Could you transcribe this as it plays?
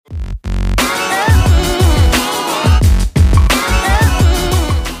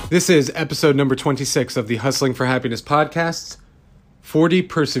This is episode number 26 of the Hustling for Happiness podcast, 40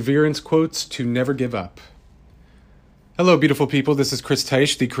 perseverance quotes to never give up. Hello, beautiful people. This is Chris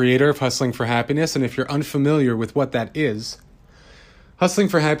Teich, the creator of Hustling for Happiness, and if you're unfamiliar with what that is, Hustling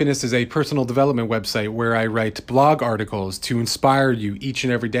for Happiness is a personal development website where I write blog articles to inspire you each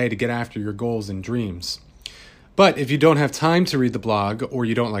and every day to get after your goals and dreams. But if you don't have time to read the blog or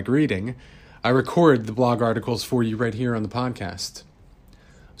you don't like reading, I record the blog articles for you right here on the podcast.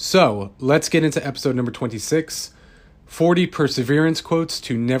 So, let's get into episode number 26, 40 perseverance quotes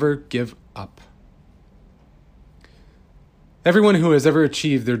to never give up. Everyone who has ever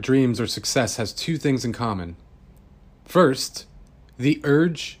achieved their dreams or success has two things in common. First, the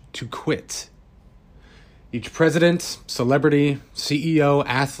urge to quit. Each president, celebrity, CEO,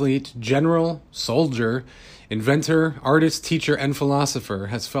 athlete, general, soldier, inventor, artist, teacher, and philosopher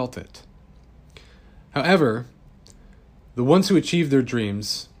has felt it. However, the ones who achieved their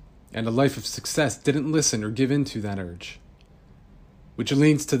dreams and a life of success didn't listen or give in to that urge, which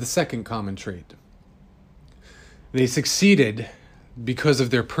leads to the second common trait. They succeeded because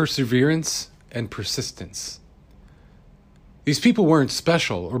of their perseverance and persistence. These people weren't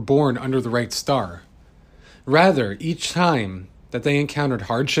special or born under the right star. Rather, each time that they encountered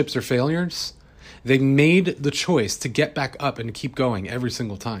hardships or failures, they made the choice to get back up and keep going every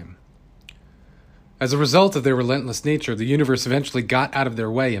single time. As a result of their relentless nature, the universe eventually got out of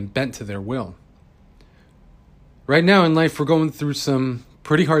their way and bent to their will. Right now in life, we're going through some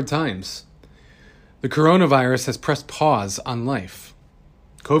pretty hard times. The coronavirus has pressed pause on life.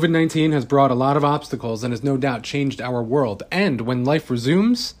 COVID-19 has brought a lot of obstacles and has no doubt changed our world. And when life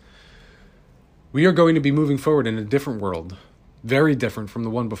resumes, we are going to be moving forward in a different world, very different from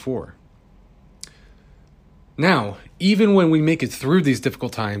the one before. Now, even when we make it through these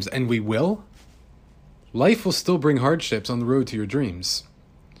difficult times, and we will, life will still bring hardships on the road to your dreams.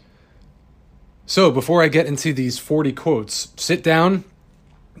 So before I get into these 40 quotes, sit down,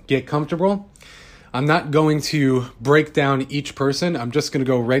 get comfortable. I'm not going to break down each person. I'm just going to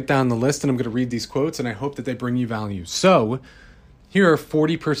go right down the list and I'm going to read these quotes and I hope that they bring you value. So here are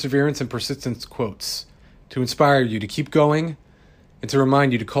 40 perseverance and persistence quotes to inspire you to keep going and to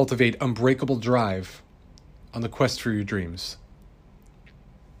remind you to cultivate unbreakable drive on the quest for your dreams.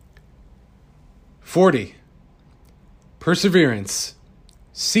 40. Perseverance,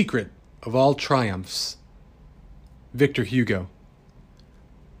 secret of all triumphs. Victor Hugo.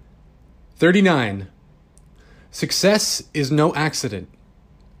 39. Success is no accident.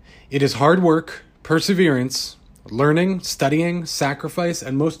 It is hard work, perseverance, learning, studying, sacrifice,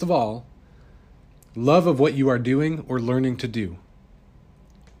 and most of all, love of what you are doing or learning to do.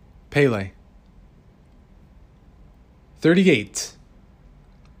 Pele. 38.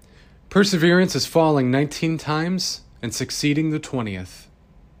 Perseverance is falling 19 times and succeeding the 20th.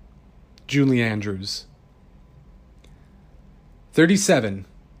 Julie Andrews. 37.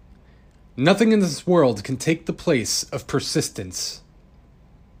 Nothing in this world can take the place of persistence.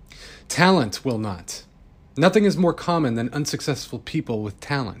 Talent will not. Nothing is more common than unsuccessful people with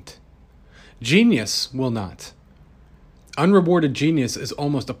talent. Genius will not. Unrewarded genius is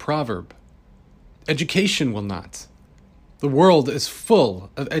almost a proverb. Education will not. The world is full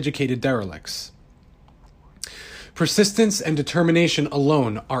of educated derelicts. Persistence and determination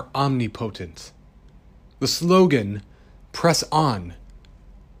alone are omnipotent. The slogan, "Press on,"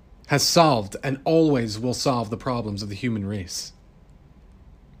 has solved and always will solve the problems of the human race.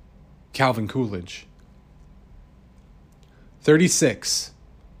 Calvin Coolidge. 36.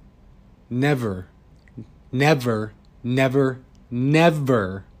 Never, never, never,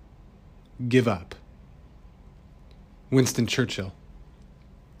 never give up. Winston Churchill.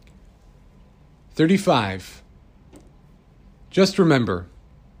 35. Just remember,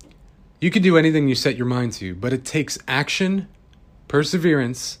 you can do anything you set your mind to, but it takes action,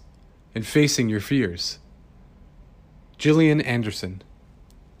 perseverance, and facing your fears. Gillian Anderson.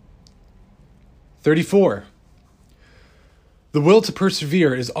 34. The will to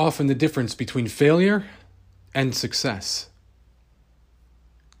persevere is often the difference between failure and success.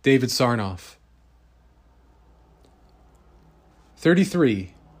 David Sarnoff.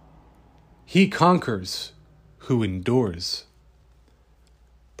 33. He conquers who endures.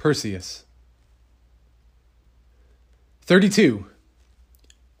 Perseus. 32.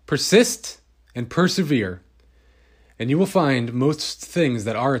 Persist and persevere, and you will find most things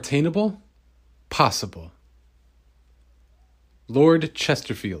that are attainable possible. Lord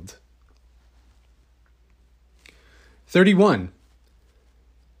Chesterfield. 31.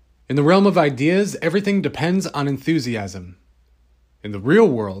 In the realm of ideas, everything depends on enthusiasm. In the real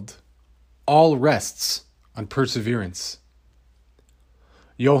world, all rests on perseverance.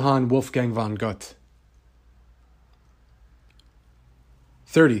 Johann Wolfgang von Goethe.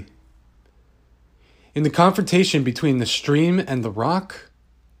 30. In the confrontation between the stream and the rock,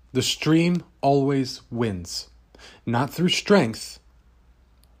 the stream always wins, not through strength,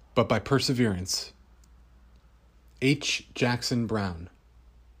 but by perseverance. H. Jackson Brown.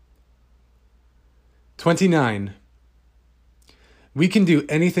 29. We can do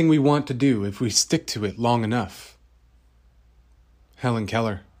anything we want to do if we stick to it long enough. Helen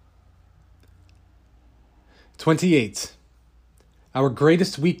Keller. 28. Our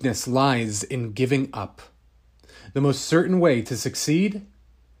greatest weakness lies in giving up. The most certain way to succeed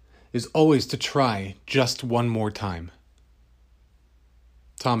is always to try just one more time.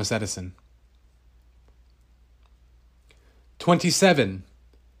 Thomas Edison. 27.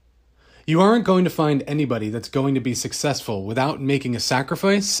 You aren't going to find anybody that's going to be successful without making a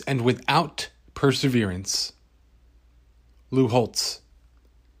sacrifice and without perseverance. Lou Holtz.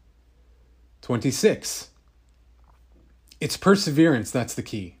 26. It's perseverance that's the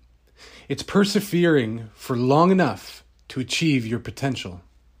key. It's persevering for long enough to achieve your potential.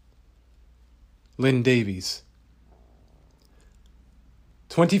 Lynn Davies.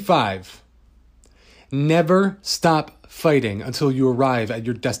 25. Never stop fighting until you arrive at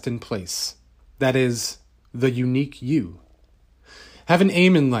your destined place. That is, the unique you. Have an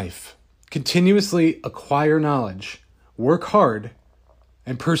aim in life. Continuously acquire knowledge. Work hard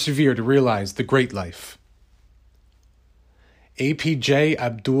and persevere to realize the great life. APJ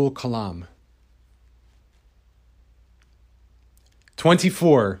Abdul Kalam.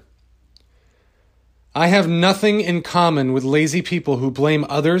 24. I have nothing in common with lazy people who blame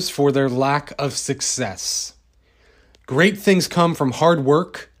others for their lack of success. Great things come from hard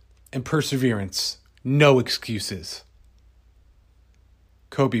work and perseverance. No excuses.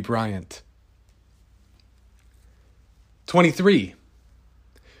 Kobe Bryant. 23.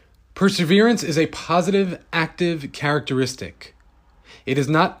 Perseverance is a positive, active characteristic. It is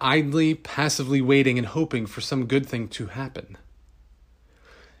not idly, passively waiting and hoping for some good thing to happen.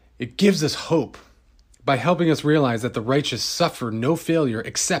 It gives us hope by helping us realize that the righteous suffer no failure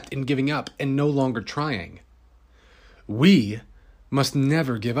except in giving up and no longer trying. We must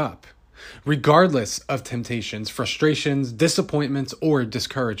never give up, regardless of temptations, frustrations, disappointments, or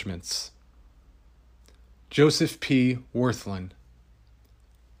discouragements. Joseph P. Worthlin.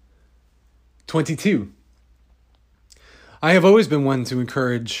 22. I have always been one to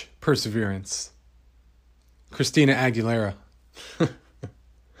encourage perseverance. Christina Aguilera.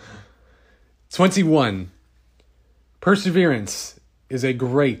 21. Perseverance is a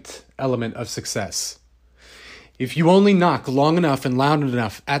great element of success. If you only knock long enough and loud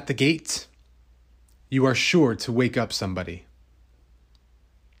enough at the gate, you are sure to wake up somebody.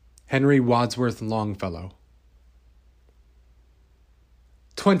 Henry Wadsworth Longfellow.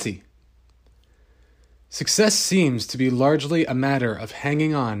 20. Success seems to be largely a matter of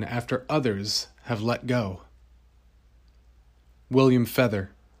hanging on after others have let go. William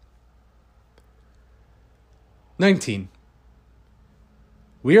Feather. 19.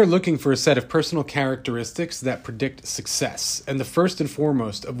 We are looking for a set of personal characteristics that predict success, and the first and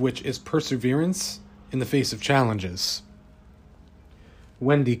foremost of which is perseverance in the face of challenges.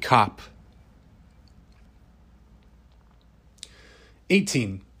 Wendy Kopp.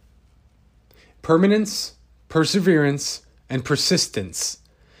 18. Permanence, perseverance, and persistence,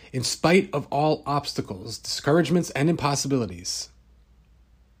 in spite of all obstacles, discouragements, and impossibilities.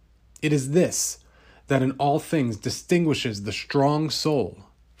 It is this that in all things distinguishes the strong soul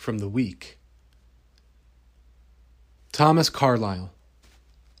from the weak. Thomas Carlyle.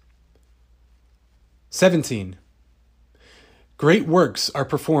 17. Great works are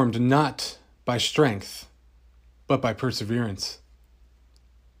performed not by strength, but by perseverance.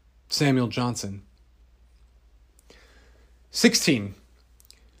 Samuel Johnson. 16.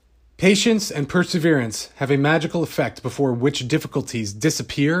 Patience and perseverance have a magical effect before which difficulties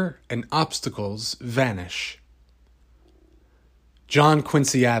disappear and obstacles vanish. John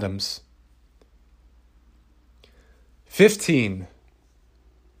Quincy Adams. 15.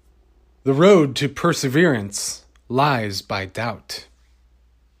 The road to perseverance lies by doubt.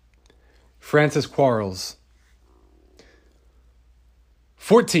 Francis Quarles.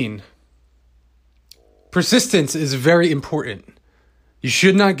 14. Persistence is very important. You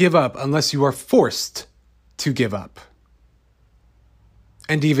should not give up unless you are forced to give up.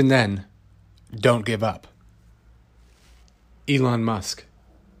 And even then, don't give up. Elon Musk.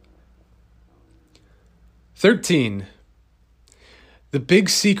 13. The big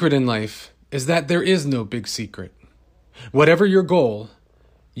secret in life is that there is no big secret. Whatever your goal,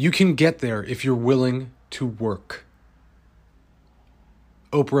 you can get there if you're willing to work.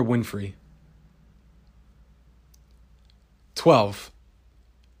 Oprah Winfrey. 12.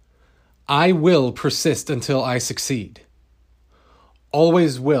 I will persist until I succeed.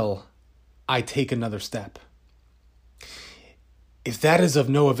 Always will I take another step. If that is of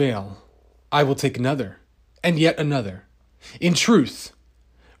no avail, I will take another, and yet another. In truth,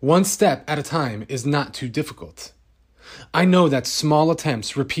 one step at a time is not too difficult. I know that small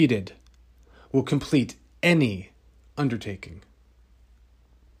attempts repeated will complete any undertaking.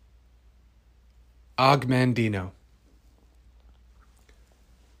 Og Mandino.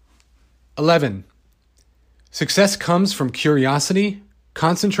 11. Success comes from curiosity,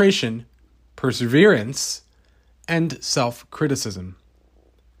 concentration, perseverance, and self-criticism.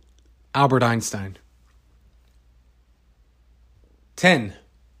 Albert Einstein. 10.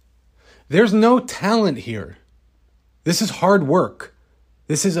 There's no talent here. This is hard work.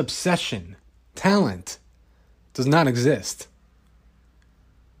 This is obsession. Talent does not exist.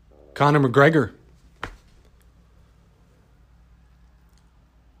 Conor McGregor.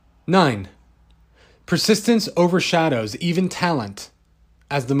 9. Persistence overshadows even talent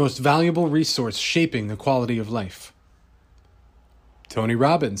as the most valuable resource shaping the quality of life. Tony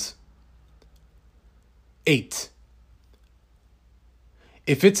Robbins. 8.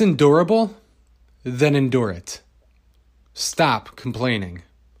 If it's endurable, then endure it. Stop complaining.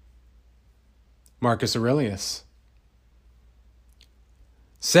 Marcus Aurelius.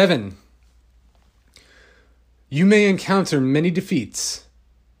 7. You may encounter many defeats,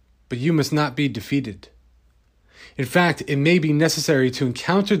 but you must not be defeated. In fact, it may be necessary to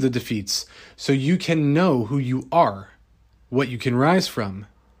encounter the defeats so you can know who you are, what you can rise from,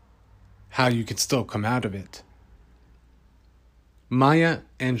 how you can still come out of it. Maya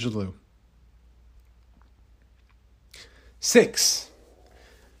Angelou. 6.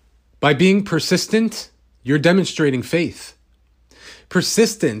 By being persistent, you're demonstrating faith.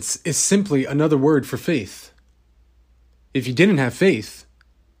 Persistence is simply another word for faith. If you didn't have faith,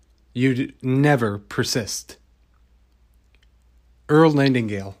 you'd never persist. Earl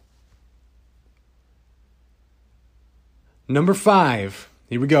Nightingale. Number 5.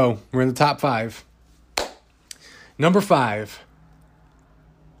 Here we go. We're in the top 5. Number 5.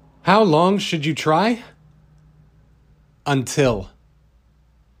 How long should you try? Until.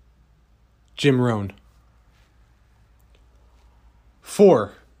 Jim Rohn.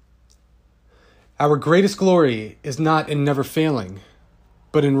 4. Our greatest glory is not in never failing,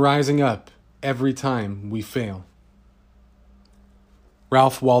 but in rising up every time we fail.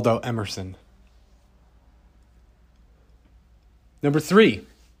 Ralph Waldo Emerson. Number 3.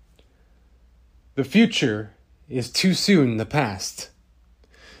 The future is too soon the past.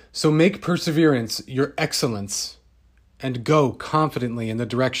 So make perseverance your excellence and go confidently in the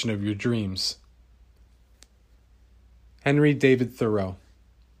direction of your dreams. Henry David Thoreau.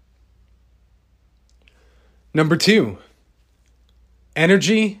 Number 2.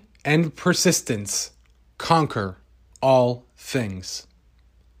 Energy and persistence conquer all things.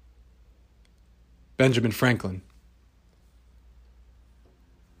 Benjamin Franklin.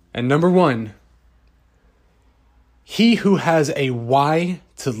 And number 1. He who has a why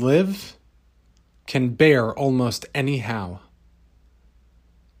to live can bear almost any how.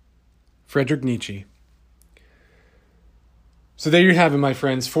 Friedrich Nietzsche. So there you have it, my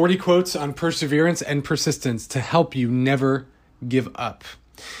friends. 40 quotes on perseverance and persistence to help you never give up.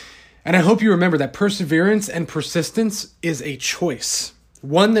 And I hope you remember that perseverance and persistence is a choice.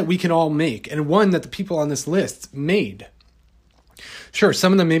 One that we can all make, and one that the people on this list made. Sure,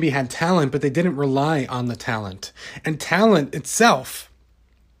 some of them maybe had talent, but they didn't rely on the talent. And talent itself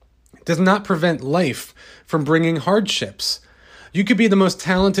does not prevent life from bringing hardships. You could be the most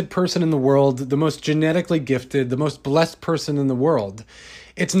talented person in the world, the most genetically gifted, the most blessed person in the world.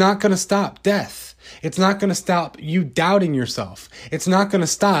 It's not going to stop death. It's not going to stop you doubting yourself. It's not going to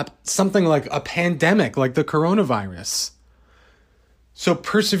stop something like a pandemic, like the coronavirus. So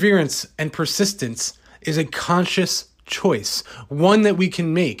perseverance and persistence is a conscious choice, one that we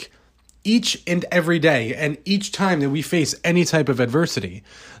can make each and every day and each time that we face any type of adversity.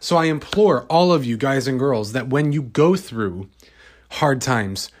 So I implore all of you guys and girls that when you go through hard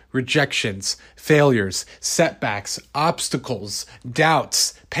times, rejections, failures, setbacks, obstacles,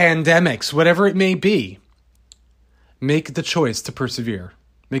 doubts, pandemics, whatever it may be, make the choice to persevere.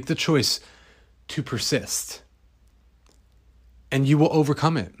 Make the choice to persist. And you will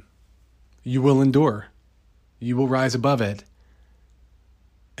overcome it. You will endure. You will rise above it.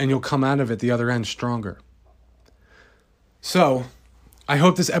 And you'll come out of it the other end stronger. So, I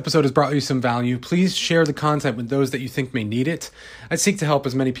hope this episode has brought you some value. Please share the content with those that you think may need it. I seek to help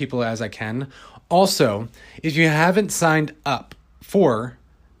as many people as I can. Also, if you haven't signed up for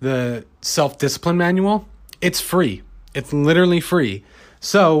the self-discipline manual, it's free. It's literally free.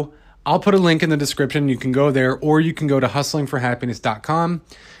 So I'll put a link in the description. You can go there, or you can go to hustlingforhappiness.com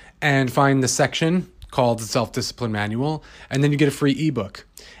and find the section called the Self-Discipline Manual, and then you get a free ebook.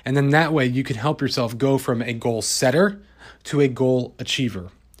 And then that way you can help yourself go from a goal setter to a goal achiever.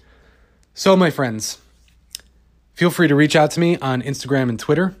 So my friends, feel free to reach out to me on Instagram and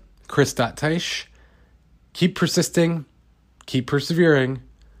Twitter, chris.teisch. Keep persisting, keep persevering,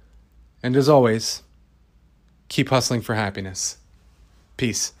 and as always, keep hustling for happiness.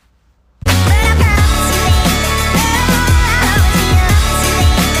 Peace.